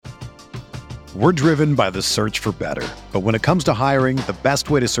We're driven by the search for better. But when it comes to hiring, the best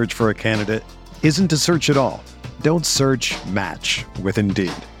way to search for a candidate isn't to search at all. Don't search, match with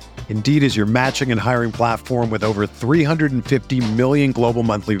Indeed. Indeed is your matching and hiring platform with over 350 million global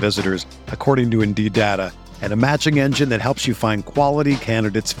monthly visitors, according to Indeed data, and a matching engine that helps you find quality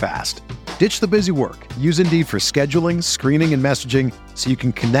candidates fast. Ditch the busy work. Use Indeed for scheduling, screening, and messaging so you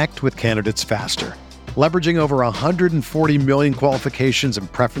can connect with candidates faster. Leveraging over 140 million qualifications and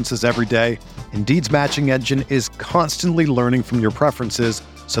preferences every day, Indeed's matching engine is constantly learning from your preferences,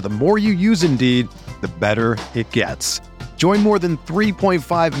 so the more you use Indeed, the better it gets. Join more than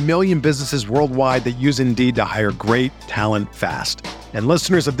 3.5 million businesses worldwide that use Indeed to hire great talent fast. And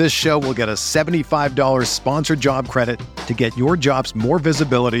listeners of this show will get a $75 sponsored job credit to get your jobs more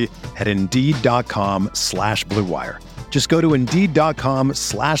visibility at Indeed.com/Blue Wire. Just go to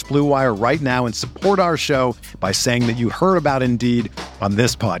Indeed.com/Blue Wire right now and support our show by saying that you heard about Indeed on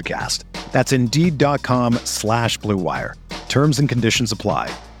this podcast. That's Indeed.com/Blue Wire. Terms and conditions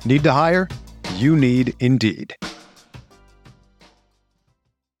apply. Need to hire? You need Indeed.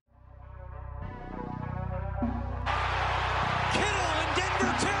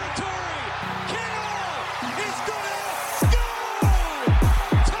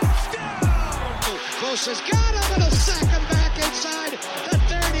 Has got him and a sack him back inside the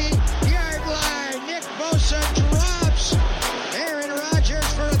 30-yard line. Nick Bosa drops Aaron Rodgers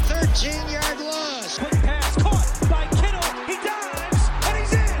for a 13-yard loss. Quick pass caught by Kittle. He dives and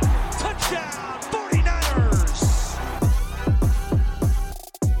he's in. Touchdown 49ers.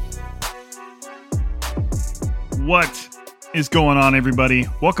 What is going on, everybody?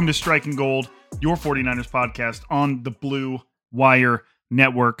 Welcome to Striking Gold, your 49ers podcast on the Blue Wire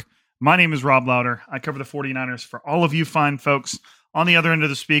Network. My name is Rob Lauder. I cover the 49ers for all of you fine folks on the other end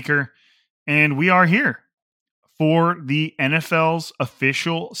of the speaker. And we are here for the NFL's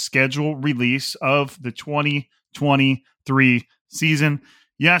official schedule release of the 2023 season.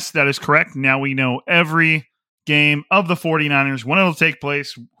 Yes, that is correct. Now we know every game of the 49ers, when it'll take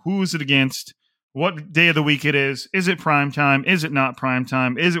place, who is it against, what day of the week it is. Is it prime time? Is it not prime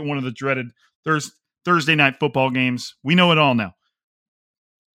time? Is it one of the dreaded Thursday night football games? We know it all now.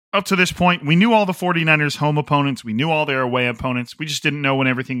 Up to this point, we knew all the 49ers' home opponents. We knew all their away opponents. We just didn't know when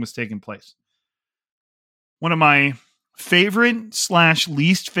everything was taking place. One of my favorite /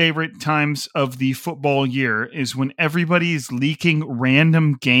 least favorite times of the football year is when everybody is leaking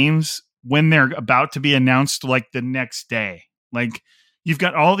random games when they're about to be announced like the next day. Like, you've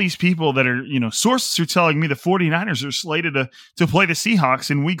got all these people that are, sources are telling me the 49ers are slated to play the Seahawks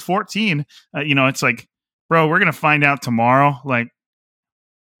in week 14. It's like, bro, we're going to find out tomorrow. Like,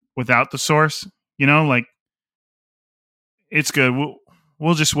 without the source, it's good.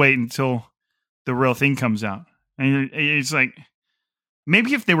 We'll just wait until the real thing comes out. And it's like,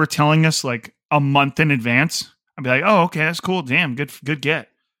 maybe if they were telling us like a month in advance, I'd be like, oh, okay, that's cool. Damn, good get.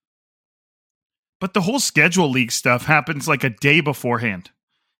 But the whole schedule leak stuff happens like a day beforehand.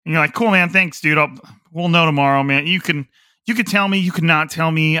 And you're like, cool, man. Thanks, dude. We'll know tomorrow, man. You can tell me, you can not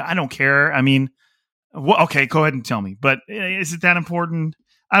tell me. I don't care. I mean, okay, go ahead and tell me. But is it that important?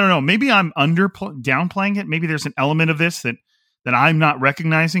 I don't know. Maybe I'm downplaying it. Maybe there's an element of this that I'm not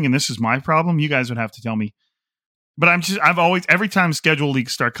recognizing, and this is my problem. You guys would have to tell me. But I've always, every time schedule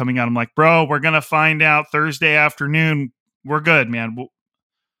leaks start coming out, I'm like, bro, we're going to find out Thursday afternoon. We're good, man.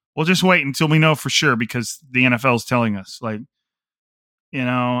 We'll just wait until we know for sure because the NFL is telling us. Like,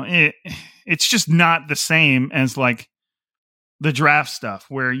 it's just not the same as like the draft stuff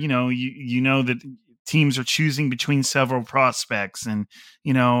where, you know that teams are choosing between several prospects and,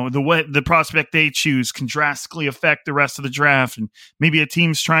 the prospect they choose can drastically affect the rest of the draft. And maybe a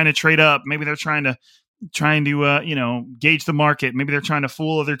team's trying to trade up. Maybe they're trying to gauge the market. Maybe they're trying to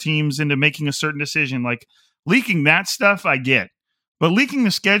fool other teams into making a certain decision. Like leaking that stuff, I get, but leaking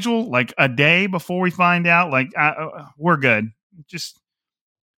the schedule like a day before we find out, like we're good. Just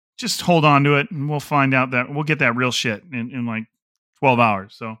hold on to it and we'll find out that we'll get that real shit in like 12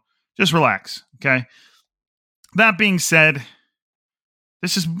 hours. So just relax. Okay. That being said,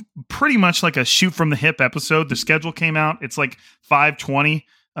 this is pretty much like a shoot from the hip episode. The schedule came out. It's like 5:20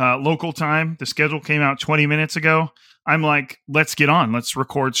 local time. The schedule came out 20 minutes ago. I'm like, let's get on. Let's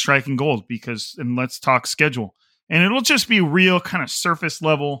record Striking Gold and let's talk schedule. And it'll just be real kind of surface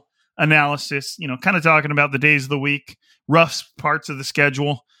level analysis, kind of talking about the days of the week, rough parts of the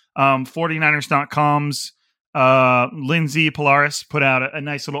schedule. 49ers.com's Lindsay Polaris put out a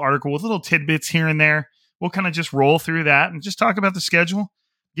nice little article with little tidbits here and there. We'll kind of just roll through that and just talk about the schedule,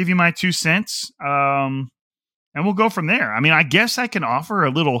 give you my 2 cents, and we'll go from there. I mean, I guess I can offer a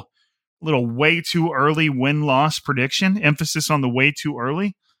little way too early win-loss prediction, emphasis on the way too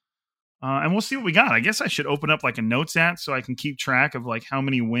early. And we'll see what we got. I guess I should open up like a notes app so I can keep track of like how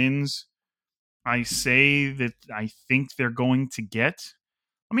many wins I say that I think they're going to get.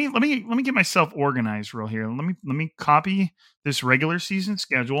 Let me get myself organized real here. Let me copy this regular season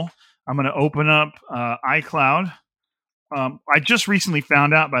schedule. I'm going to open up iCloud. I just recently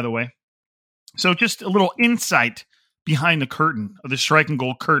found out, by the way. So just a little insight behind the curtain of the Striking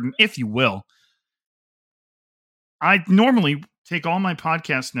Gold curtain, if you will. I normally take all my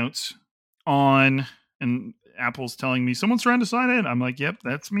podcast notes on, and Apple's telling me someone's trying to sign in. I'm like, yep,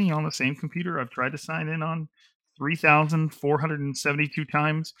 that's me on the same computer I've tried to sign in on 3,472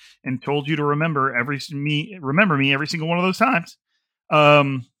 times and told you to remember me every single one of those times.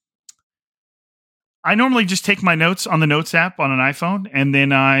 I normally just take my notes on the Notes app on an iPhone, and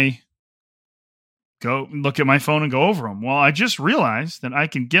then I go look at my phone and go over them. Well, I just realized that I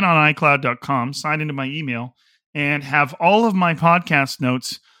can get on iCloud.com, sign into my email, and have all of my podcast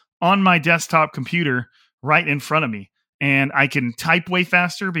notes on my desktop computer right in front of me. And I can type way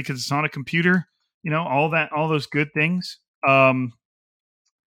faster because it's on a computer, all those good things.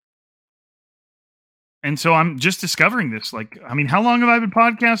 And so I'm just discovering this. How long have I been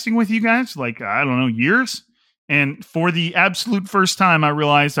podcasting with you guys? I don't know, years. And for the absolute first time, I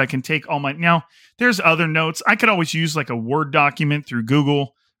realized I can take all now there's other notes. I could always use like a Word document through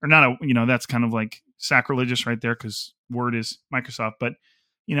Google, or not that's kind of like sacrilegious right there because Word is Microsoft, but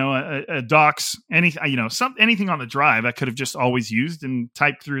a docs, anything on the drive I could have just always used and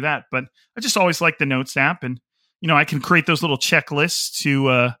typed through that. But I just always like the Notes app, and I can create those little checklists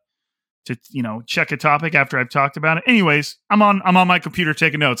to check a topic after I've talked about it. Anyways, I'm on my computer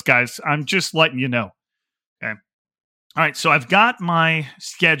taking notes, guys. I'm just letting you know. Okay. All right. So I've got my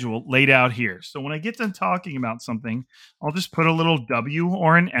schedule laid out here. So when I get done talking about something, I'll just put a little W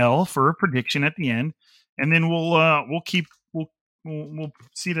or an L for a prediction at the end, and then we'll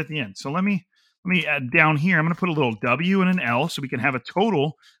see it at the end. So let me down here, I'm going to put a little W and an L so we can have a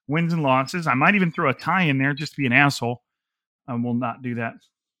total wins and losses. I might even throw a tie in there just to be an asshole. I will not do that.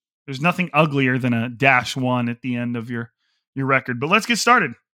 There's nothing uglier than a -1 at the end of your record. But let's get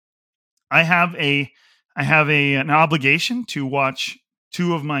started. I have an obligation to watch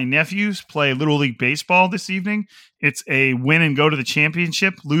two of my nephews play Little League Baseball this evening. It's a win and go to the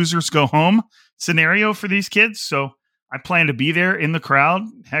championship, losers go home scenario for these kids. So I plan to be there in the crowd,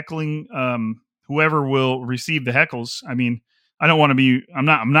 heckling whoever will receive the heckles. I mean, I don't want to be. I'm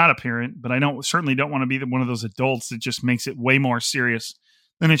not a parent, but I certainly don't want to be one of those adults that just makes it way more serious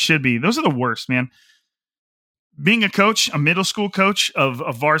than it should be. Those are the worst, man. Being a coach, a middle school coach of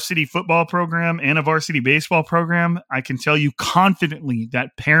a varsity football program and a varsity baseball program, I can tell you confidently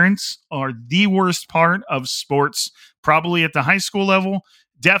that parents are the worst part of sports, probably at the high school level,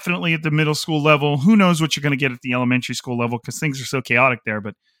 definitely at the middle school level. Who knows what you're going to get at the elementary school level because things are so chaotic there.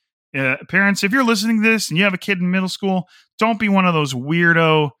 But parents, if you're listening to this and you have a kid in middle school, don't be one of those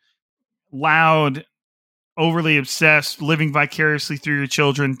weirdo, loud, overly obsessed, living vicariously through your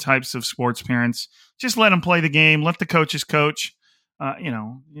children types of sports parents. Just let them play the game. Let the coaches coach.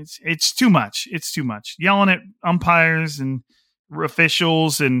 It's too much. It's too much. Yelling at umpires and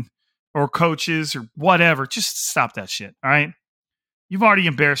officials or coaches or whatever. Just stop that shit. All right. You've already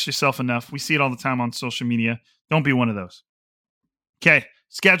embarrassed yourself enough. We see it all the time on social media. Don't be one of those. Okay.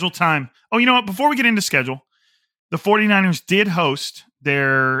 Schedule time. Oh, you know what? Before we get into schedule, the 49ers did host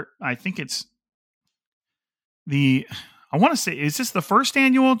their, I think it's I want to say, is this the first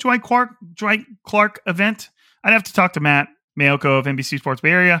annual Dwight Clark event? I'd have to talk to Matt Mayoko of NBC Sports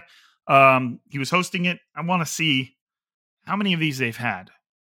Bay Area. He was hosting it. I want to see how many of these they've had.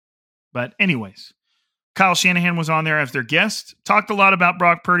 But anyways, Kyle Shanahan was on there as their guest. Talked a lot about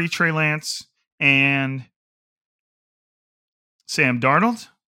Brock Purdy, Trey Lance, and Sam Darnold.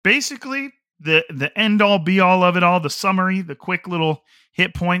 Basically, the end all be all of it all, the summary, the quick little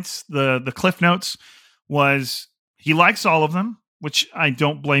hit points, the cliff notes was he likes all of them, which I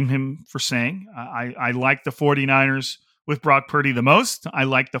don't blame him for saying. I like the 49ers with Brock Purdy the most. I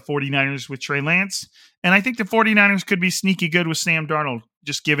like the 49ers with Trey Lance. And I think the 49ers could be sneaky good with Sam Darnold,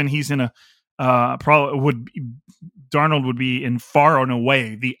 just given he's in Darnold would be in far and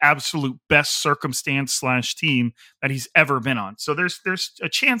away the absolute best circumstance / team that he's ever been on. So there's a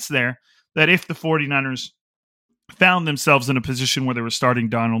chance there that if the 49ers found themselves in a position where they were starting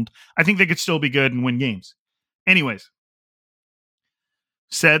Darnold, I think they could still be good and win games. Anyways,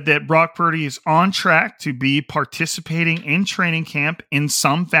 said that Brock Purdy is on track to be participating in training camp in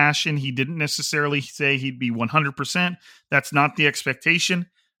some fashion. He didn't necessarily say he'd be 100%. That's not the expectation.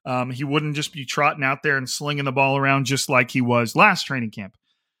 He wouldn't just be trotting out there and slinging the ball around just like he was last training camp.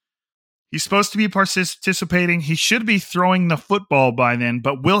 He's supposed to be participating. He should be throwing the football by then,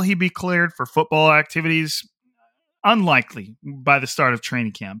 but will he be cleared for football activities? Unlikely by the start of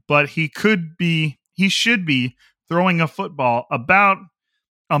training camp, but he should be throwing a football about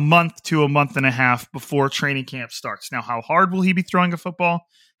a month to a month and a half before training camp starts. Now, how hard will he be throwing a football?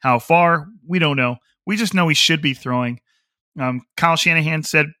 How far? We don't know. We just know he should be throwing. Kyle Shanahan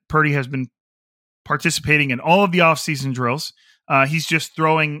said Purdy has been participating in all of the offseason drills. He's just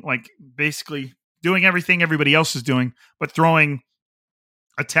throwing, like, basically doing everything everybody else is doing, but throwing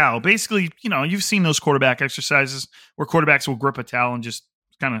a towel. Basically, you've seen those quarterback exercises where quarterbacks will grip a towel and just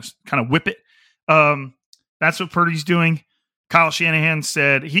kind of whip it. That's what Purdy's doing. Kyle Shanahan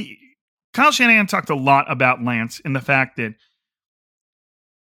talked a lot about Lance in the fact that,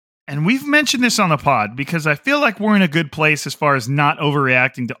 and we've mentioned this on the pod because I feel like we're in a good place as far as not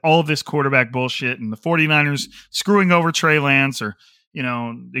overreacting to all of this quarterback bullshit and the 49ers screwing over Trey Lance or,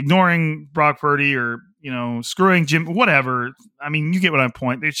 ignoring Brock Purdy or, screwing Jim, whatever. I mean, you get what I'm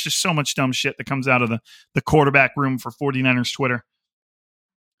pointing. It's just so much dumb shit that comes out of the quarterback room for 49ers Twitter.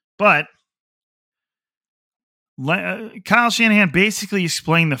 But Kyle Shanahan basically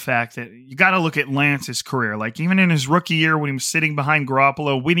explained the fact that you got to look at Lance's career. Like, even in his rookie year when he was sitting behind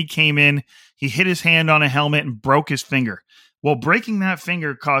Garoppolo, when he came in, he hit his hand on a helmet and broke his finger. Well, breaking that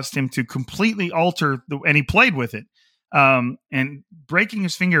finger caused him to completely alter and he played with it. And breaking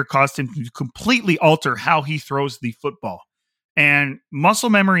his finger caused him to completely alter how he throws the football. And muscle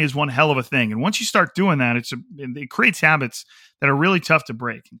memory is one hell of a thing. And once you start doing that, it creates habits that are really tough to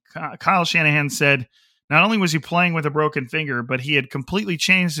break. Kyle Shanahan said not only was he playing with a broken finger, but he had completely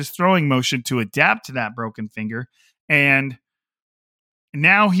changed his throwing motion to adapt to that broken finger. And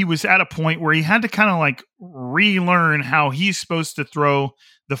now he was at a point where he had to kind of like relearn how he's supposed to throw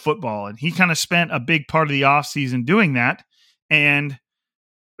the football. And he kind of spent a big part of the offseason doing that. And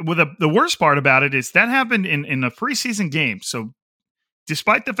the worst part about it is that happened in a preseason game. So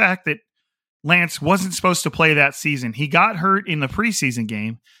despite the fact that Lance wasn't supposed to play that season, he got hurt in the preseason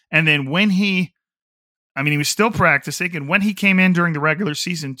game. And then he was still practicing. And when he came in during the regular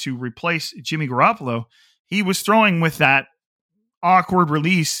season to replace Jimmy Garoppolo, he was throwing with that awkward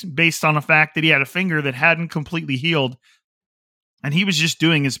release based on the fact that he had a finger that hadn't completely healed. And he was just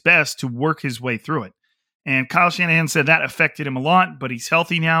doing his best to work his way through it. And Kyle Shanahan said that affected him a lot, but he's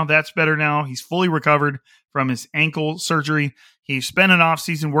healthy now. That's better now. He's fully recovered from his ankle surgery. He spent an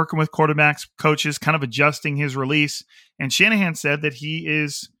offseason working with quarterbacks, coaches, kind of adjusting his release. And Shanahan said that he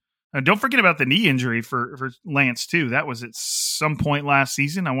is, don't forget about the knee injury for Lance too. That was at some point last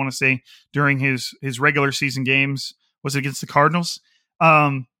season. I want to say during his regular season games. Was it against the Cardinals?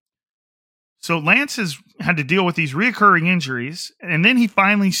 So Lance has had to deal with these reoccurring injuries. And then he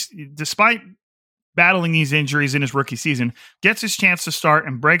finally, despite battling these injuries in his rookie season, gets his chance to start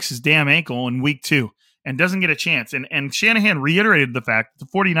and breaks his damn ankle in week 2 and doesn't get a chance. And Shanahan reiterated the fact that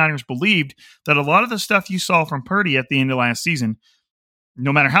the 49ers believed that a lot of the stuff you saw from Purdy at the end of last season,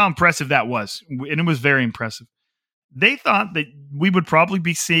 no matter how impressive that was, and it was very impressive, they thought that we would probably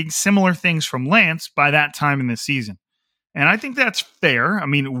be seeing similar things from Lance by that time in the season. And I think that's fair. I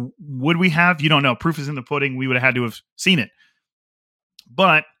mean, would we have? You don't know. Proof is in the pudding. We would have had to have seen it.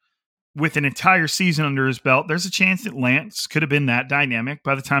 But with an entire season under his belt, there's a chance that Lance could have been that dynamic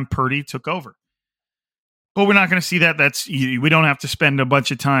by the time Purdy took over. But we're not going to see that. We don't have to spend a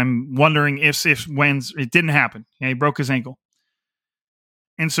bunch of time wondering if, when's. It didn't happen. Yeah, he broke his ankle.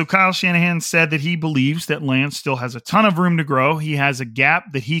 And so Kyle Shanahan said that he believes that Lance still has a ton of room to grow. He has a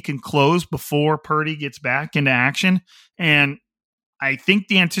gap that he can close before Purdy gets back into action. And I think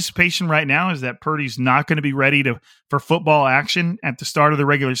the anticipation right now is that Purdy's not going to be ready for football action at the start of the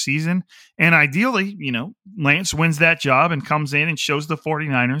regular season. And ideally, Lance wins that job and comes in and shows the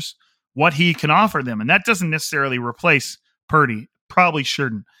 49ers what he can offer them. And that doesn't necessarily replace Purdy. Probably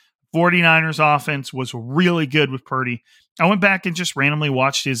shouldn't. 49ers offense was really good with Purdy. I went back and just randomly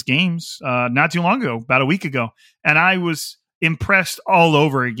watched his games not too long ago, about a week ago, and I was impressed all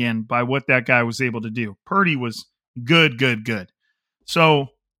over again by what that guy was able to do. Purdy was good. So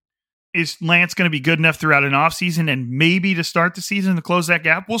is Lance going to be good enough throughout an offseason and maybe to start the season to close that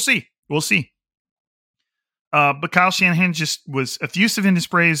gap? We'll see. But Kyle Shanahan just was effusive in his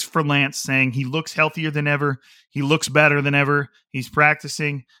praise for Lance, saying he looks healthier than ever. He looks better than ever. He's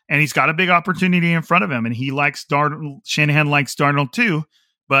practicing, and he's got a big opportunity in front of him. And he likes Darnold. Shanahan likes Darnold too.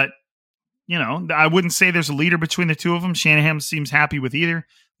 But, I wouldn't say there's a leader between the two of them. Shanahan seems happy with either.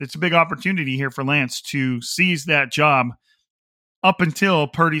 It's a big opportunity here for Lance to seize that job up until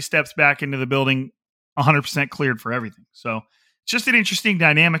Purdy steps back into the building 100% cleared for everything. So it's just an interesting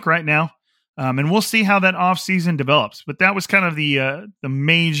dynamic right now. And we'll see how that offseason develops. But that was kind of the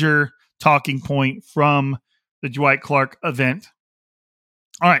major talking point from the Dwight Clark event.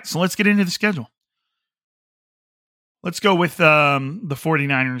 All right, so let's get into the schedule. Let's go with the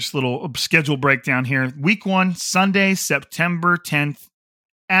 49ers little schedule breakdown here. Week 1, Sunday, September 10th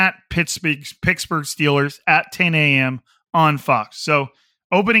at Pittsburgh Steelers at 10 a.m. on Fox. So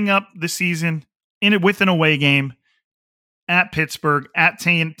opening up the season with an away game at Pittsburgh at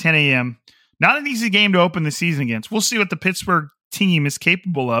 10 a.m. Not an easy game to open the season against. We'll see what the Pittsburgh team is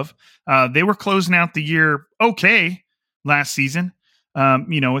capable of. They were closing out the year okay last season.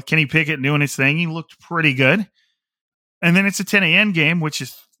 With Kenny Pickett doing his thing, he looked pretty good. And then it's a 10 a.m. game,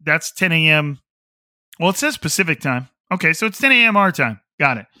 that's 10 a.m. Well, it says Pacific time. Okay, so it's 10 a.m. our time.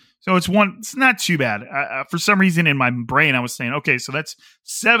 Got it. So it's not too bad. For some reason in my brain, I was saying, okay, so that's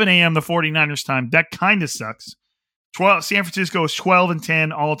 7 a.m. the 49ers time. That kind of sucks. San Francisco is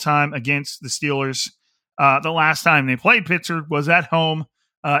 12-10 all time against the Steelers. The last time they played Pittsburgh was at home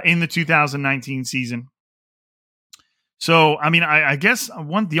in the 2019 season. So, I mean, I guess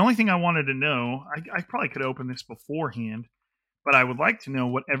the only thing I wanted to know, I probably could open this beforehand, but I would like to know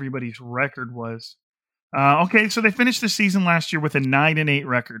what everybody's record was. Okay, so they finished the season last year with a 9-8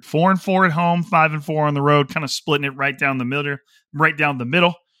 record, 4-4 at home, 5-4 on the road, kind of splitting it right down the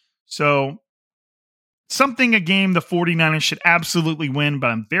middle. So, a game the 49ers should absolutely win,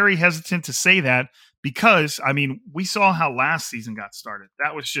 but I'm very hesitant to say that because, I mean, we saw how last season got started.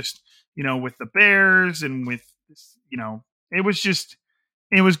 That was just, with the Bears and with,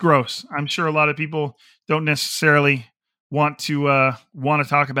 it was gross. I'm sure a lot of people don't necessarily want to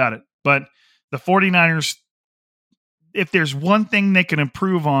talk about it, but the 49ers, if there's one thing they can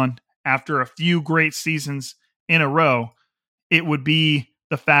improve on after a few great seasons in a row, it would be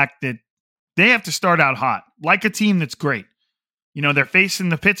the fact that they have to start out hot, like a team that's great. They're facing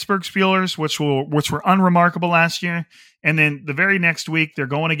the Pittsburgh Steelers, which were unremarkable last year. And then the very next week, they're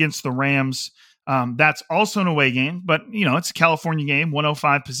going against the Rams. That's also an away game, but, it's a California game,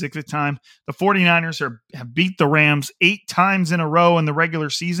 1:05 Pacific time. The 49ers have beat the Rams 8 times in a row in the regular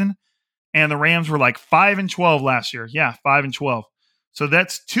season. And the Rams were like 5-12 last year. Yeah, 5-12. So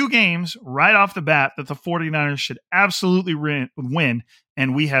that's 2 games right off the bat that the 49ers should absolutely win.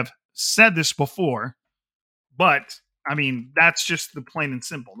 And we have said this before, but I mean, that's just the plain and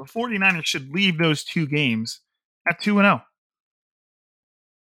simple. The 49ers should leave those 2 games at 2-0.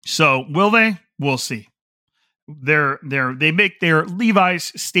 So will they? We'll see. They make their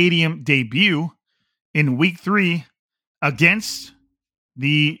Levi's Stadium debut in week 3 against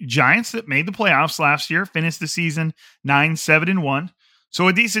the Giants that made the playoffs last year, finished the season 9-7-1. So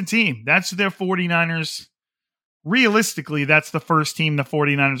a decent team. That's their 49ers. Realistically, that's the first team the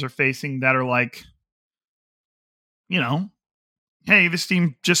 49ers are facing that are like, hey, this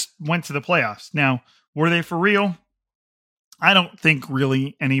team just went to the playoffs. Now, were they for real? I don't think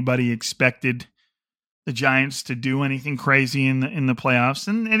really anybody expected the Giants to do anything crazy in the playoffs,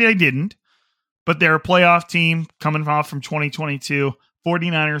 and they didn't. But they're a playoff team coming off from 2022.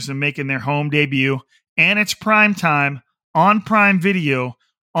 49ers are making their home debut, and it's prime time on Prime Video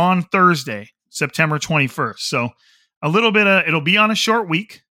on Thursday, September 21st. So a little bit it'll be on a short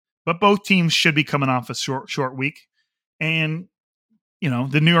week, but both teams should be coming off a short week. And,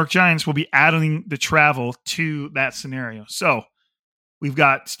 the New York Giants will be adding the travel to that scenario. So we've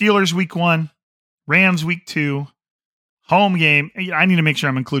got Steelers week 1, Rams week 2, home game. I need to make sure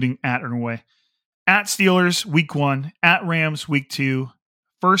I'm including at or away. At Steelers week 1, at Rams week 2,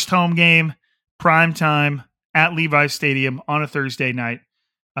 first home game, prime time at Levi's Stadium on a Thursday night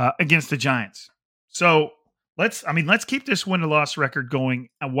against the Giants. So let's keep this win-to-loss record going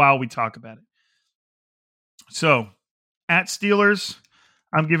while we talk about it. So at Steelers,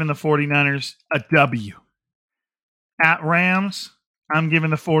 I'm giving the 49ers a W. At Rams, I'm giving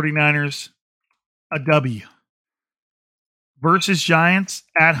the 49ers a W. Versus Giants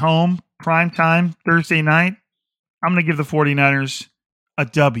at home, primetime, Thursday night, I'm going to give the 49ers a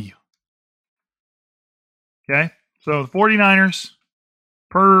W. Okay? So the 49ers,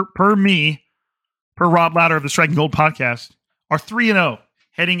 per Rob Lauder of the Striking Gold podcast, are 3-0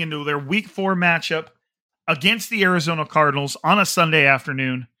 heading into their week 4 matchup against the Arizona Cardinals on a Sunday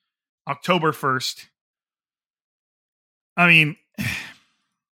afternoon, October 1st. I mean,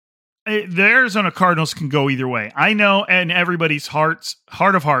 the Arizona Cardinals can go either way. I know, and everybody's heart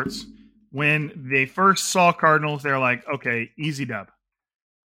of hearts, when they first saw Cardinals, they're like, okay, easy dub.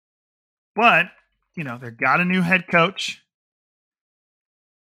 But, they've got a new head coach.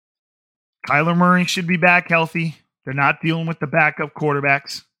 Kyler Murray should be back healthy. They're not dealing with the backup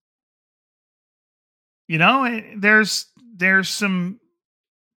quarterbacks. There's some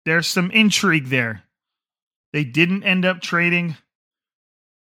intrigue there. They didn't end up trading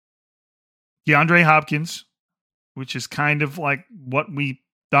DeAndre Hopkins, which is kind of like what we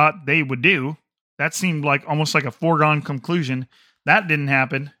thought they would do. That seemed like almost like a foregone conclusion. That didn't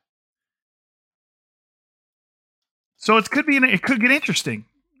happen. So it could get interesting.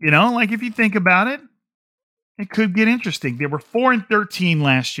 Like if you think about it, it could get interesting. They were 4-13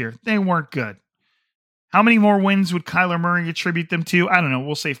 last year. They weren't good. How many more wins would Kyler Murray attribute them to? I don't know.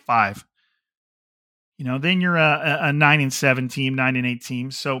 We'll say 5. Then you're a 9-7 team, 9-8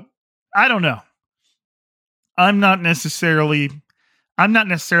 team. So I don't know. I'm not necessarily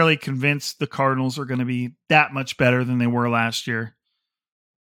convinced the Cardinals are going to be that much better than they were last year.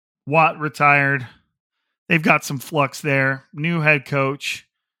 Watt retired. They've got some flux there. New head coach.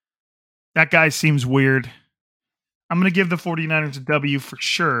 That guy seems weird. I'm going to give the 49ers a W for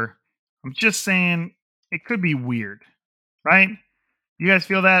sure. I'm just saying it could be weird, right? You guys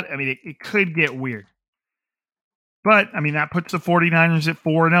feel that? I mean, it could get weird. But, I mean, that puts the 49ers at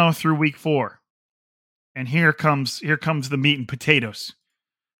 4-0 through week 4. And here comes the meat and potatoes.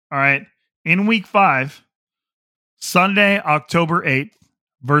 All right. In week 5, Sunday, October 8th,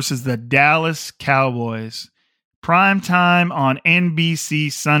 versus the Dallas Cowboys. Prime time on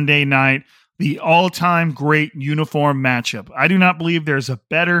NBC Sunday night. The all-time great uniform matchup. I do not believe there's a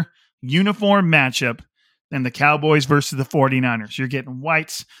better uniform matchup than the Cowboys versus the 49ers. You're getting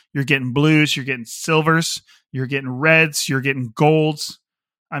whites, you're getting blues, you're getting silvers, you're getting reds, you're getting golds.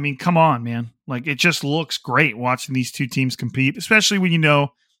 I mean, come on, man. Like, it just looks great watching these two teams compete, especially when you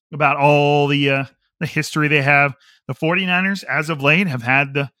know about all the history they have. The 49ers, as of late, have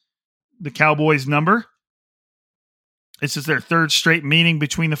had the Cowboys number. This is their third straight meeting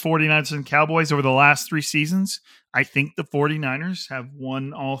between the 49ers and Cowboys over the last 3 seasons. I think the 49ers have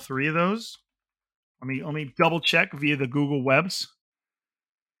won all 3 of those. Let me double check via the Google Webs.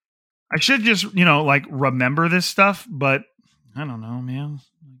 I should just, remember this stuff, but I don't know, man.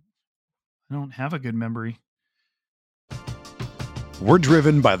 I don't have a good memory. We're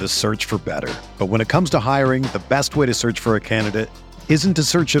driven by the search for better. But when it comes to hiring, the best way to search for a candidate isn't to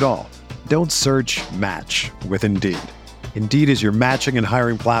search at all. Don't search, match with Indeed. Indeed is your matching and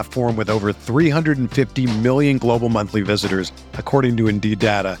hiring platform with over 350 million global monthly visitors, according to Indeed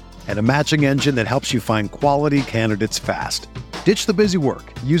data, and a matching engine that helps you find quality candidates fast. Ditch the busy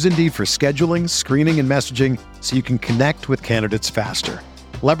work. Use Indeed for scheduling, screening, and messaging so you can connect with candidates faster.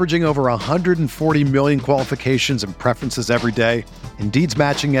 Leveraging over 140 million qualifications and preferences every day, Indeed's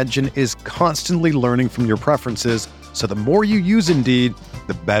matching engine is constantly learning from your preferences, so the more you use Indeed,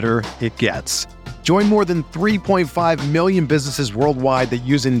 the better it gets. Join more than 3.5 million businesses worldwide that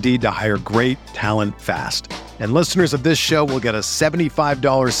use Indeed to hire great talent fast. And listeners of this show will get a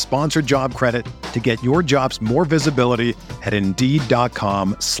 $75 sponsored job credit to get your jobs more visibility at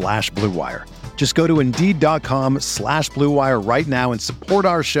Indeed.com/Blue Wire. Just go to Indeed.com/Blue Wire right now and support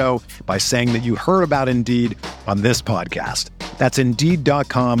our show by saying that you heard about Indeed on this podcast. That's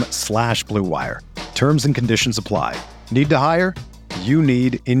Indeed.com/Blue Wire. Terms and conditions apply. Need to hire? You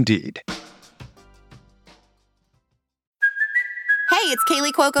need Indeed. Hey, it's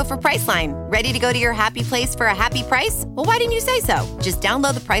Kaylee Cuoco for Priceline. Ready to go to your happy place for a happy price? Well, why didn't you say so? Just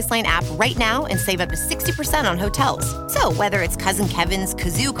download the Priceline app right now and save up to 60% on hotels. So whether it's Cousin Kevin's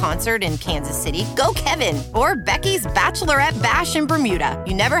Kazoo Concert in Kansas City, go Kevin, or Becky's Bachelorette Bash in Bermuda,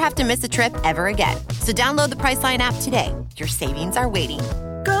 you never have to miss a trip ever again. So download the Priceline app today. Your savings are waiting.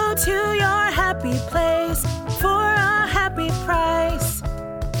 Go to your happy place for a happy price.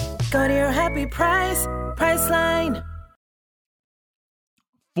 Go to your happy price, Priceline.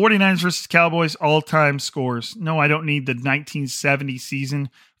 49ers versus Cowboys all-time scores. No, I don't need the 1970 season.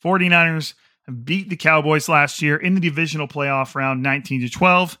 49ers beat the Cowboys last year in the divisional playoff round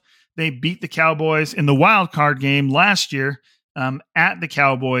 19-12. They beat the Cowboys in the wild card game last year at the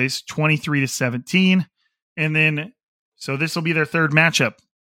Cowboys 23-17. And then, so this will be their third matchup.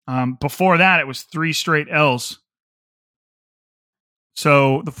 Before that, it was 3 straight L's.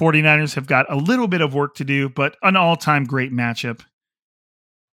 So the 49ers have got a little bit of work to do, but an all-time great matchup.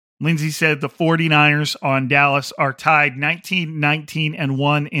 Lindsay said the 49ers on Dallas are tied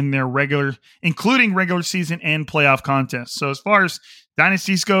 19-19-1 in their including regular season and playoff contests. So as far as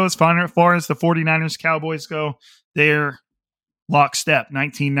dynasties go, as far as the 49ers Cowboys go, they're lockstep,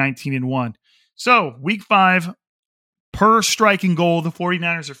 19-19-1. So week 5, per striking goal, the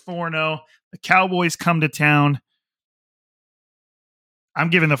 49ers are 4-0. The Cowboys come to town. I'm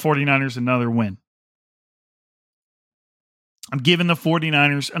giving the 49ers another win. I'm giving the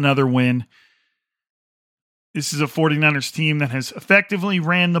 49ers another win. This is a 49ers team that has effectively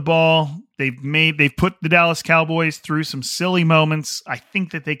ran the ball. They've put the Dallas Cowboys through some silly moments. I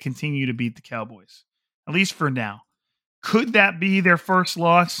think that they continue to beat the Cowboys, at least for now. Could that be their first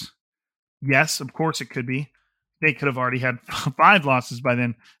loss? Yes, of course it could be. They could have already had 5 losses by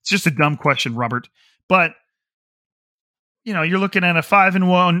then. It's just a dumb question, Robert. But, you're looking at a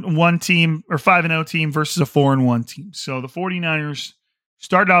 5-1 team or 5-0 team versus a 4-1 team. So the 49ers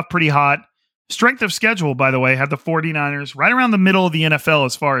started off pretty hot. Strength of schedule, by the way, had the 49ers right around the middle of the NFL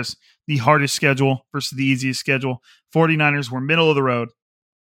as far as the hardest schedule versus the easiest schedule. 49ers were middle of the road.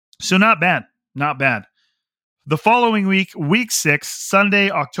 So not bad. Not bad. The following week, week 6,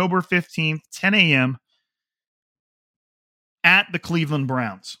 Sunday, October 15th, 10 a.m., at the Cleveland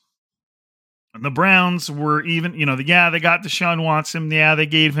Browns. And the Browns were even, they got Deshaun Watson. Yeah, they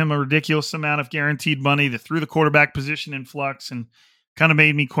gave him a ridiculous amount of guaranteed money. They threw the quarterback position in flux and kind of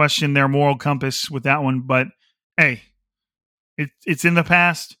made me question their moral compass with that one. But, hey, it's in the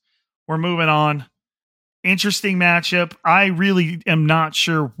past. We're moving on. Interesting matchup. I really am not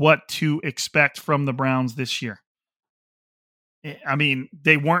sure what to expect from the Browns this year. I mean,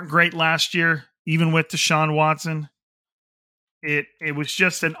 they weren't great last year, even with Deshaun Watson. It was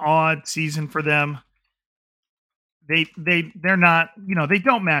just an odd season for them. They're not, they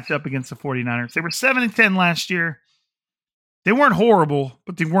don't match up against the 49ers. They were 7-10 last year. They weren't horrible,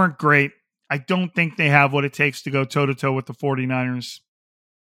 but they weren't great. I don't think they have what it takes to go toe-to-toe with the 49ers.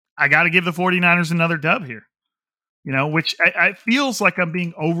 I got to give the 49ers another dub here. Which I feels like I'm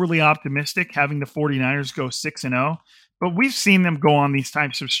being overly optimistic having the 49ers go 6-0, but we've seen them go on these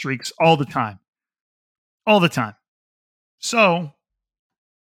types of streaks all the time. All the time. So,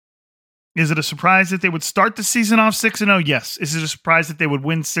 is it a surprise that they would start the season off 6-0? Yes. Is it a surprise that they would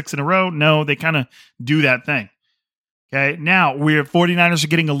win 6 in a row? No, they kind of do that thing. Okay, now 49ers are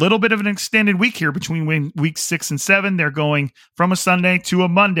getting a little bit of an extended week here between weeks 6 and 7. They're going from a Sunday to a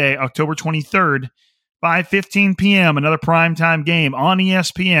Monday, October 23rd, 5:15 p.m., another primetime game on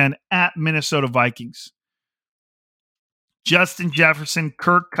ESPN at Minnesota Vikings. Justin Jefferson,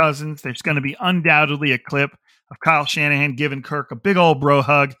 Kirk Cousins. There's going to be undoubtedly a clip of Kyle Shanahan giving Kirk a big old bro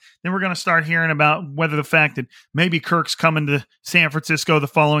hug. Then we're going to start hearing about whether the fact that maybe Kirk's coming to San Francisco the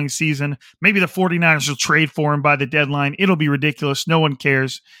following season. Maybe the 49ers will trade for him by the deadline. It'll be ridiculous. No one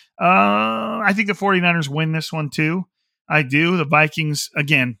cares. I think the 49ers win this one too. I do. The Vikings,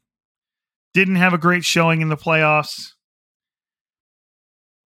 again, didn't have a great showing in the playoffs.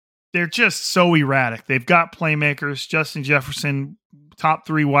 They're just so erratic. They've got playmakers. Justin Jefferson, top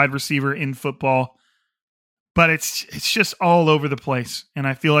 3 wide receiver in football. But it's just all over the place. And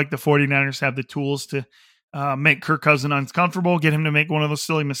I feel like the 49ers have the tools to make Kirk Cousins uncomfortable, get him to make one of those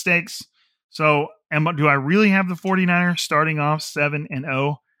silly mistakes. So do I really have the 49ers starting off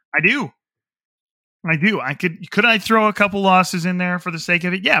 7-0? I do. Could I throw a couple losses in there for the sake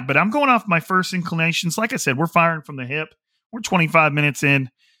of it? Yeah, but I'm going off my first inclinations. Like I said, we're firing from the hip. We're 25 minutes in.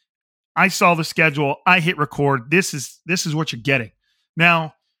 I saw the schedule. I hit record. This is what you're getting.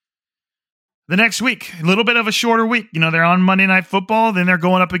 Now, the next week, a little bit of a shorter week. They're on Monday Night Football. Then they're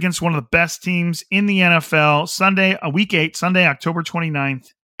going up against one of the best teams in the NFL. Week 8, Sunday, October 29th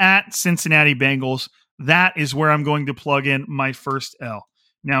at Cincinnati Bengals. That is where I'm going to plug in my first L.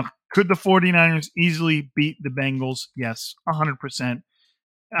 Now, could the 49ers easily beat the Bengals? Yes, 100%.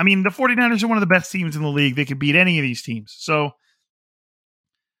 I mean, the 49ers are one of the best teams in the league. They could beat any of these teams. So,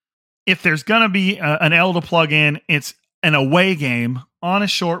 if there's going to be an L to plug in, it's an away game on a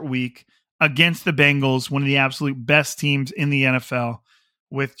short week against the Bengals, one of the absolute best teams in the NFL,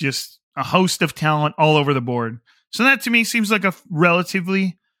 with just a host of talent all over the board. So that to me seems like a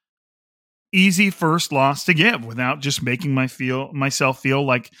relatively easy first loss to give without just making myself feel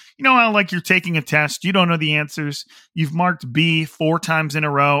like, how like you're taking a test, you don't know the answers, you've marked B 4 times in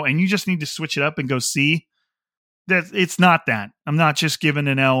a row, and you just need to switch it up and go C. That it's not that. I'm not just giving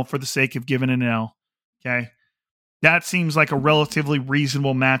an L for the sake of giving an L. Okay. That seems like a relatively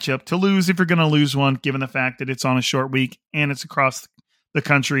reasonable matchup to lose if you're going to lose one, given the fact that it's on a short week and it's across the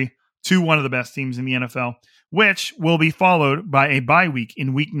country to one of the best teams in the NFL, which will be followed by a bye week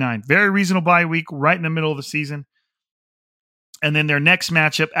in week 9. Very reasonable bye week right in the middle of the season. And then their next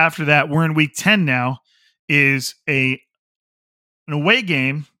matchup after that, we're in week 10 now, is an away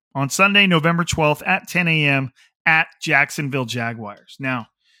game on Sunday, November 12th at 10 a.m. at Jacksonville Jaguars. Now,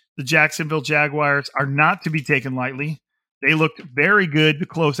 the Jacksonville Jaguars are not to be taken lightly. They looked very good to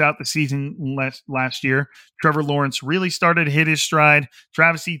close out the season last year. Trevor Lawrence really started to hit his stride.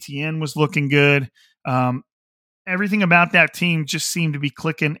 Travis Etienne was looking good. Everything about that team just seemed to be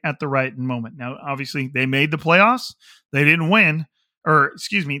clicking at the right moment. Now, obviously, they made the playoffs. They didn't win.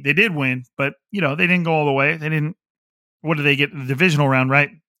 They did win, but, they didn't go all the way. They didn't. What did they get? The divisional round, right?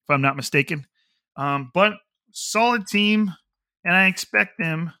 If I'm not mistaken. But solid team, and I expect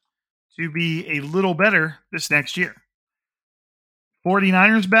them to be a little better this next year.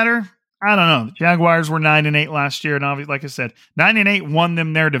 49ers better? I don't know. The Jaguars were 9-8 last year, and obviously, like I said, 9-8 won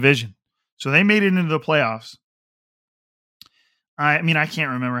them their division. So they made it into the playoffs. I mean, I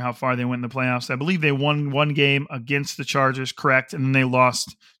can't remember how far they went in the playoffs. I believe they won one game against the Chargers, correct, and then they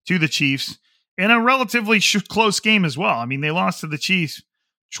lost to the Chiefs in a relatively close game as well. I mean, they lost to the Chiefs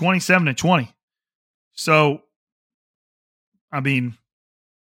 27-20. So, I mean,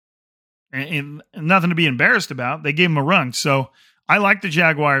 and nothing to be embarrassed about. They gave them a run. So, I like the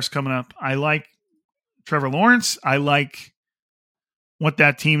Jaguars coming up. I like Trevor Lawrence. I like what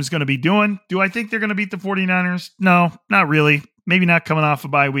that team's going to be doing. Do I think they're going to beat the 49ers? No, not really. Maybe not coming off a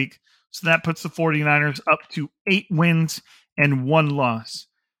bye week. So that puts the 49ers up to 8 wins and 1 loss.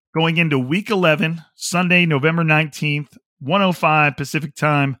 Going into week 11, Sunday, November 19th, 1:05 Pacific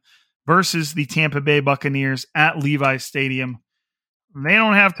time versus the Tampa Bay Buccaneers at Levi's Stadium. They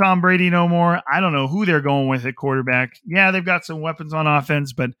don't have Tom Brady no more. I don't know who they're going with at quarterback. Yeah, they've got some weapons on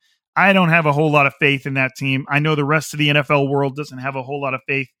offense, but I don't have a whole lot of faith in that team. I know the rest of the NFL world doesn't have a whole lot of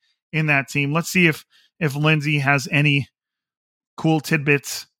faith in that team. Let's see if Lindsay has any cool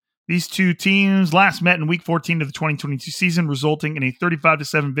tidbits. These two teams last met in week 14 of the 2022 season, resulting in a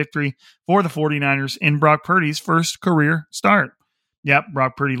 35-7 victory for the 49ers in Brock Purdy's first career start. Yep,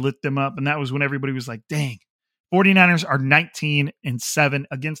 Brock Purdy lit them up, and that was when everybody was like, dang, 49ers are 19-7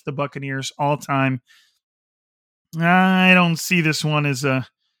 against the Buccaneers all time. I don't see this one as a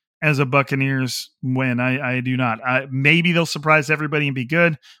Buccaneers win. I do not. Maybe they'll surprise everybody and be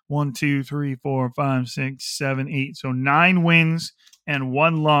good. 1, 2, 3, 4, 5, 6, 7, 8. So 9 wins and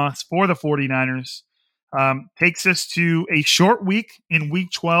 1 loss for the 49ers. Takes us to a short week in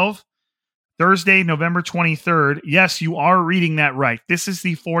week 12, Thursday, November 23rd. Yes, you are reading that right. This is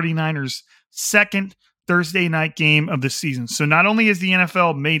the 49ers' second Thursday night game of the season. So not only has the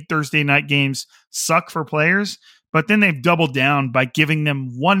NFL made Thursday night games suck for players, but then they've doubled down by giving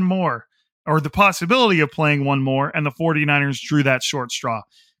them one more, or the possibility of playing one more, and the 49ers drew that short straw.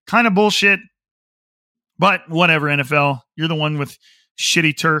 Kind of bullshit, but whatever, NFL. You're the one with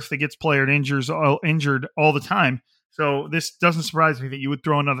shitty turf that gets player injured all the time. So this doesn't surprise me that you would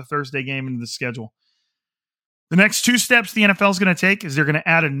throw another Thursday game into the schedule. The next 2 steps the NFL is going to take is they're going to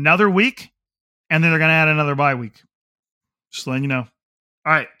add another week, and then they're going to add another bye week. Just letting you know.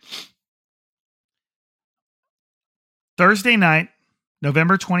 All right. Thursday night,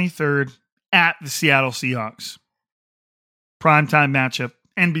 November 23rd, at the Seattle Seahawks. Primetime matchup,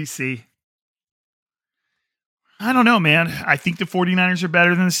 NBC. I don't know, man. I think the 49ers are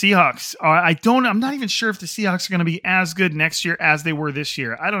better than the Seahawks. I'm not even sure if the Seahawks are going to be as good next year as they were this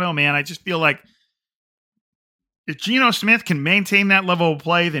year. I don't know, man. I just feel like if Geno Smith can maintain that level of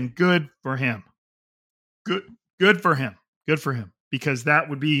play, then good for him. Good for him. Good for him. Because that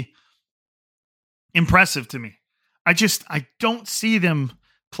would be impressive to me. I don't see them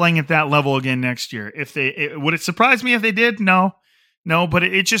playing at that level again next year. Would it surprise me if they did? No, but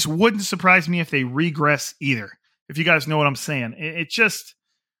it just wouldn't surprise me if they regress either. If you guys know what I'm saying, it just,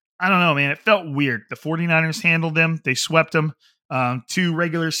 I don't know, man. It felt weird. The 49ers handled them. They swept them 2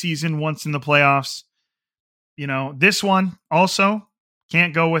 regular season, once in the playoffs. You know, this one also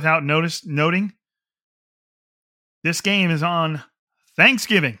can't go without noting. This game is on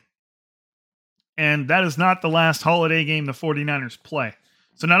Thanksgiving. And that is not the last holiday game the 49ers play.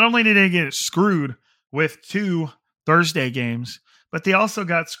 So not only did they get screwed with 2 Thursday games, but they also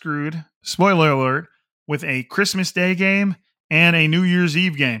got screwed, spoiler alert, with a Christmas Day game and a New Year's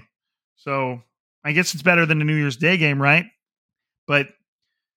Eve game. So I guess it's better than the New Year's Day game, right? But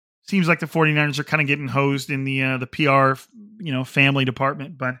seems like the 49ers are kind of getting hosed in the PR, family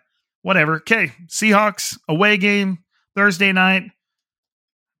department. But whatever. Okay, Seahawks away game Thursday night.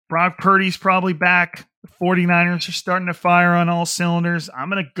 Brock Purdy's probably back. The 49ers are starting to fire on all cylinders. I'm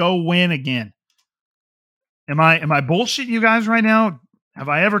going to go win again. Am I bullshitting you guys right now? Have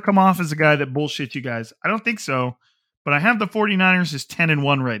I ever come off as a guy that bullshit you guys? I don't think so. But I have the 49ers as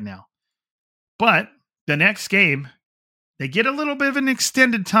 10-1 right now. But the next game, they get a little bit of an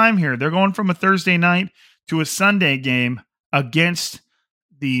extended time here. They're going from a Thursday night to a Sunday game against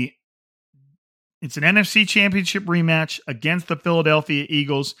it's an NFC Championship rematch against the Philadelphia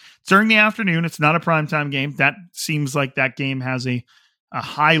Eagles. It's during the afternoon. It's not a primetime game. That seems like that game has a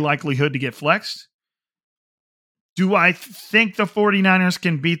high likelihood to get flexed. Do I think the 49ers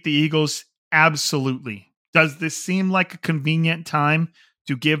can beat the Eagles? Absolutely. Does this seem like a convenient time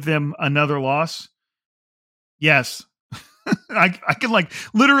to give them another loss? Yes. I can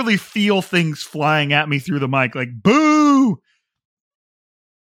literally feel things flying at me through the mic like, boo!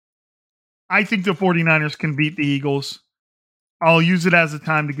 I think the 49ers can beat the Eagles. I'll use it as a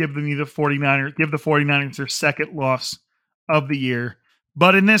time to give the 49ers their second loss of the year.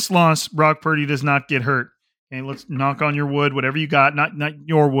 But in this loss, Brock Purdy does not get hurt. Okay, let's knock on your wood, whatever you got. Not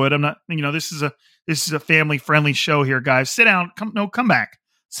your wood. I'm not. This is a family friendly show here, guys. Sit down. Come back.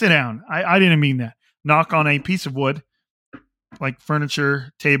 Sit down. I didn't mean that. Knock on a piece of wood, like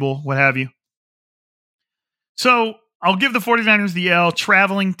furniture, table, what have you. So I'll give the 49ers the L,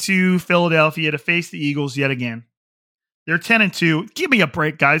 traveling to Philadelphia to face the Eagles yet again. They're 10-2. Give me a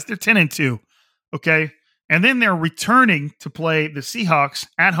break, guys. They're 10-2. Okay. And then they're returning to play the Seahawks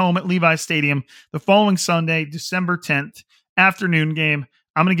at home at Levi's Stadium the following Sunday, December 10th, afternoon game.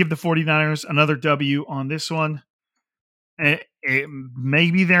 I'm going to give the 49ers another W on this one.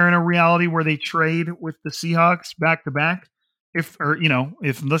 Maybe they're in a reality where they trade with the Seahawks back to back. If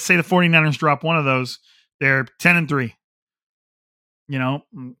let's say the 49ers drop one of those, they're 10-3.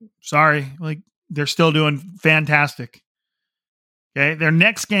 Sorry, they're still doing fantastic. Okay, their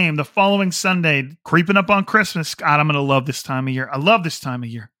next game, the following Sunday, creeping up on Christmas. God, I'm going to love this time of year. I love this time of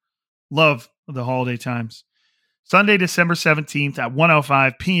year. Love the holiday times. Sunday, December 17th at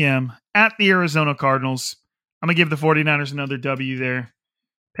 1:05 p.m. at the Arizona Cardinals. I'm going to give the 49ers another W there,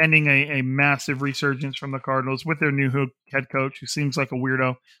 pending a massive resurgence from the Cardinals with their new head coach, who seems like a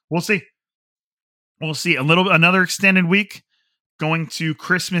weirdo. We'll see. We'll see. Another extended week, going to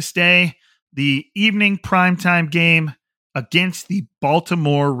Christmas Day, the evening primetime game against the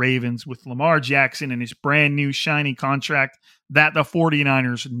Baltimore Ravens with Lamar Jackson and his brand new shiny contract that the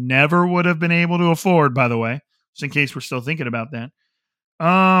 49ers never would have been able to afford, by the way, just in case we're still thinking about that.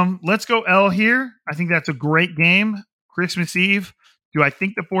 Let's go L here. I think that's a great game. Christmas Eve. Do I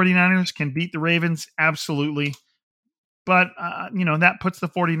think the 49ers can beat the Ravens? Absolutely. But, that puts the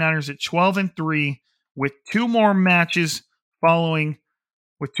 49ers at 12-3 with two more matches following,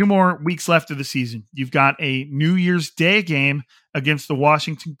 with 2 more weeks left of the season. You've got a New Year's Day game against the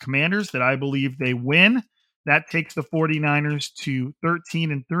Washington Commanders that I believe they win. That takes the 49ers to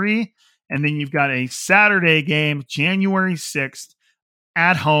 13-3. And then you've got a Saturday game, January 6th,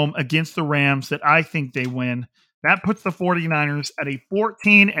 at home against the Rams that I think they win. That puts the 49ers at a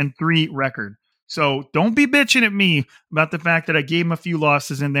 14-3 record. So don't be bitching at me about the fact that I gave them a few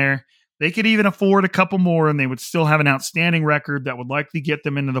losses in there. They could even afford a couple more and they would still have an outstanding record that would likely get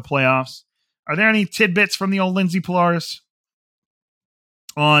them into the playoffs. Are there any tidbits from the old Lindsey Polaris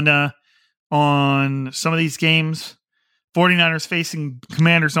on some of these games? 49ers facing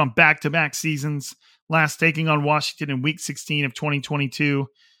Commanders on back-to-back seasons, last taking on Washington in Week 16 of 2022.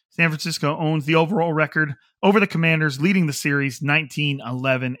 San Francisco owns the overall record over the Commanders, leading the series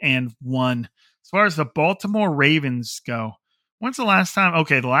 19-11-1. As far as the Baltimore Ravens go, when's the last time?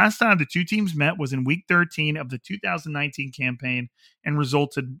 Okay, the last time the two teams met was in Week 13 of the 2019 campaign and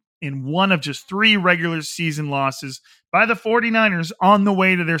resulted in one of just 3 regular season losses by the 49ers on the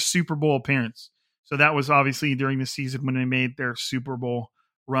way to their Super Bowl appearance. So that was obviously during the season when they made their Super Bowl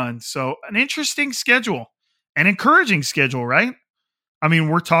run. So an interesting schedule, an encouraging schedule, right? I mean,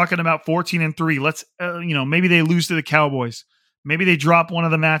 we're talking about 14-3. Let's, maybe they lose to the Cowboys. Maybe they drop one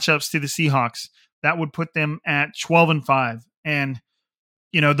of the matchups to the Seahawks. That would put them at 12-5. And,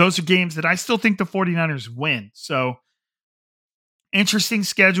 those are games that I still think the 49ers win. So interesting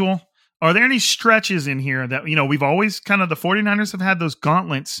schedule. Are there any stretches in here that, we've always the 49ers have had those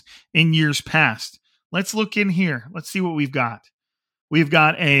gauntlets in years past. Let's look in here. Let's see what we've got. We've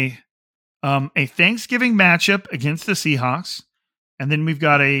got a Thanksgiving matchup against the Seahawks. And then we've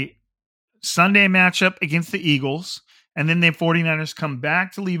got a Sunday matchup against the Eagles. And then the 49ers come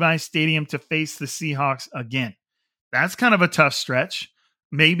back to Levi's Stadium to face the Seahawks again. That's kind of a tough stretch.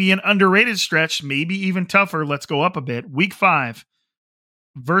 Maybe an underrated stretch, maybe even tougher. Let's go up a bit. Week 5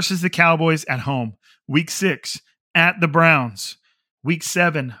 versus the Cowboys at home. Week 6 at the Browns. Week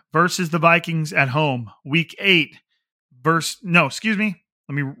 7 versus the Vikings at home. Week 8 Let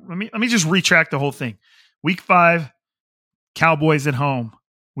me just retract the whole thing. Week 5, Cowboys at home.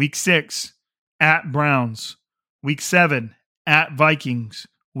 Week 6 at Browns. Week 7 at Vikings.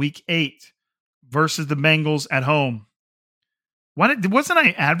 Week 8 versus the Bengals at home. Wasn't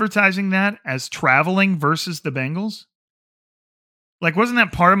I advertising that as traveling versus the Bengals? Wasn't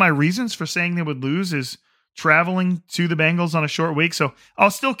that part of my reasons for saying they would lose is traveling to the Bengals on a short week? So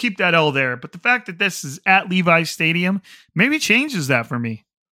I'll still keep that L there. But the fact that this is at Levi's Stadium maybe changes that for me.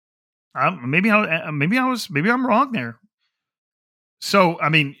 Maybe I'm wrong there. So, I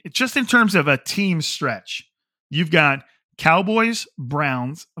mean, just in terms of a team stretch, you've got Cowboys,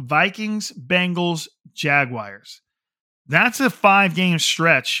 Browns, Vikings, Bengals, Jaguars. That's a 5-game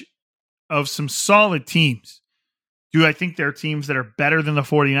stretch of some solid teams. Do I think there are teams that are better than the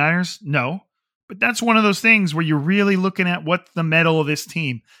 49ers? No. But that's one of those things where you're really looking at what's the mettle of this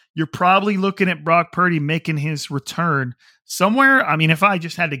team. You're probably looking at Brock Purdy making his return somewhere, I mean, if I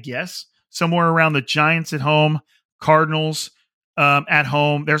just had to guess, somewhere around the Giants at home, Cardinals at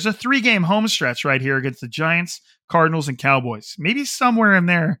home. There's a 3-game home stretch right here against the Giants, Cardinals, and Cowboys. Maybe somewhere in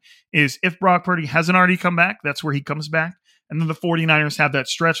there is, if Brock Purdy hasn't already come back, that's where he comes back. And then the 49ers have that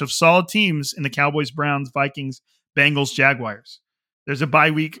stretch of solid teams in the Cowboys, Browns, Vikings, Bengals, Jaguars. There's a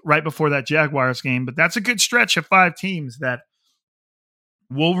bye week right before that Jaguars game, but that's a good stretch of 5 teams that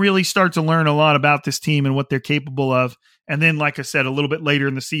we'll really start to learn a lot about this team and what they're capable of. And then, like I said, a little bit later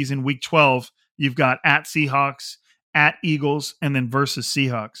in the season, week 12, you've got at Seahawks, at Eagles, and then versus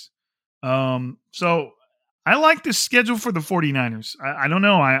Seahawks. So I like this schedule for the 49ers. I don't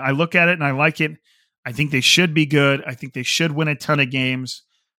know. I look at it and I like it. I think they should be good. I think they should win a ton of games.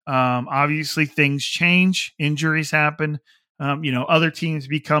 Obviously, things change. Injuries happen. Other teams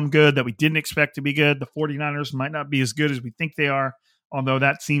become good that we didn't expect to be good. The 49ers might not be as good as we think they are, although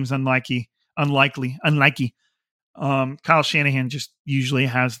that seems unlikely. Kyle Shanahan just usually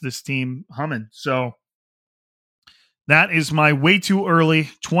has this team humming. So that is my way too early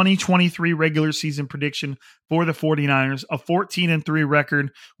 2023 regular season prediction for the 49ers, a 14-3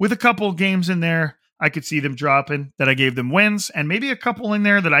 record with a couple of games in there I could see them dropping that I gave them wins, and maybe a couple in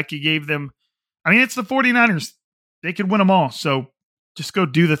there that I could give them. I mean, it's the 49ers. They could win them all. So just go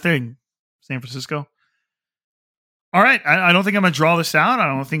do the thing, San Francisco. All right. I don't think I'm going to draw this out. I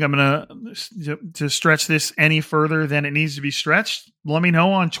don't think I'm going to stretch this any further than it needs to be stretched. Let me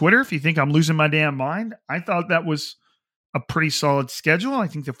know on Twitter if you think I'm losing my damn mind. I thought that was a pretty solid schedule. I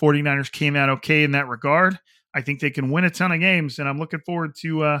think the 49ers came out okay in that regard. I think they can win a ton of games, and I'm looking forward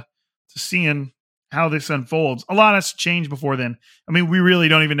to seeing how this unfolds. A lot has changed before then. I mean, we really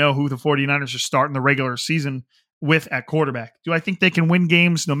don't even know who the 49ers are starting the regular season with at quarterback. Do I think they can win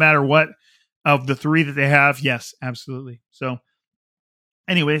games no matter what of the 3 that they have? Yes, absolutely. So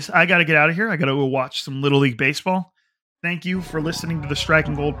anyways, I got to get out of here. I got to go watch some Little League Baseball. Thank you for listening to the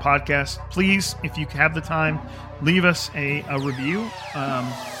Striking Gold podcast. Please, if you have the time, leave us a review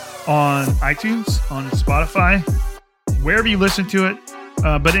on iTunes, on Spotify, wherever you listen to it.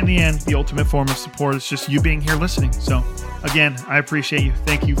 But in the end, the ultimate form of support is just you being here listening. So again, I appreciate you.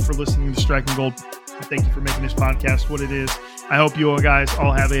 Thank you for listening to Striking Gold. Thank you for making this podcast what it is. I hope you all guys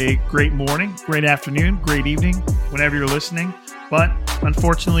all have a great morning, great afternoon, great evening, whenever you're listening. But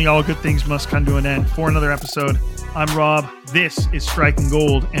unfortunately, all good things must come to an end. For another episode, I'm Rob. This is Striking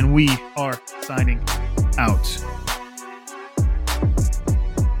Gold, and we are signing out.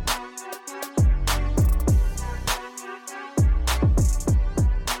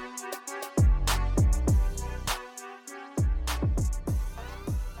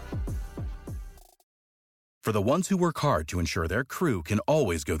 For the ones who work hard to ensure their crew can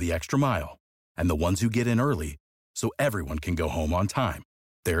always go the extra mile, and the ones who get in early so everyone can go home on time,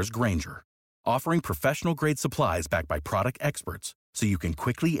 there's Grainger, offering professional-grade supplies backed by product experts so you can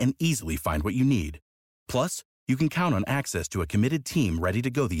quickly and easily find what you need. Plus, you can count on access to a committed team ready to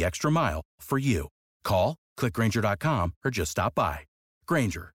go the extra mile for you. Call, click Grainger.com, or just stop by.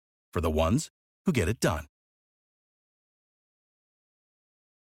 Grainger, for the ones who get it done.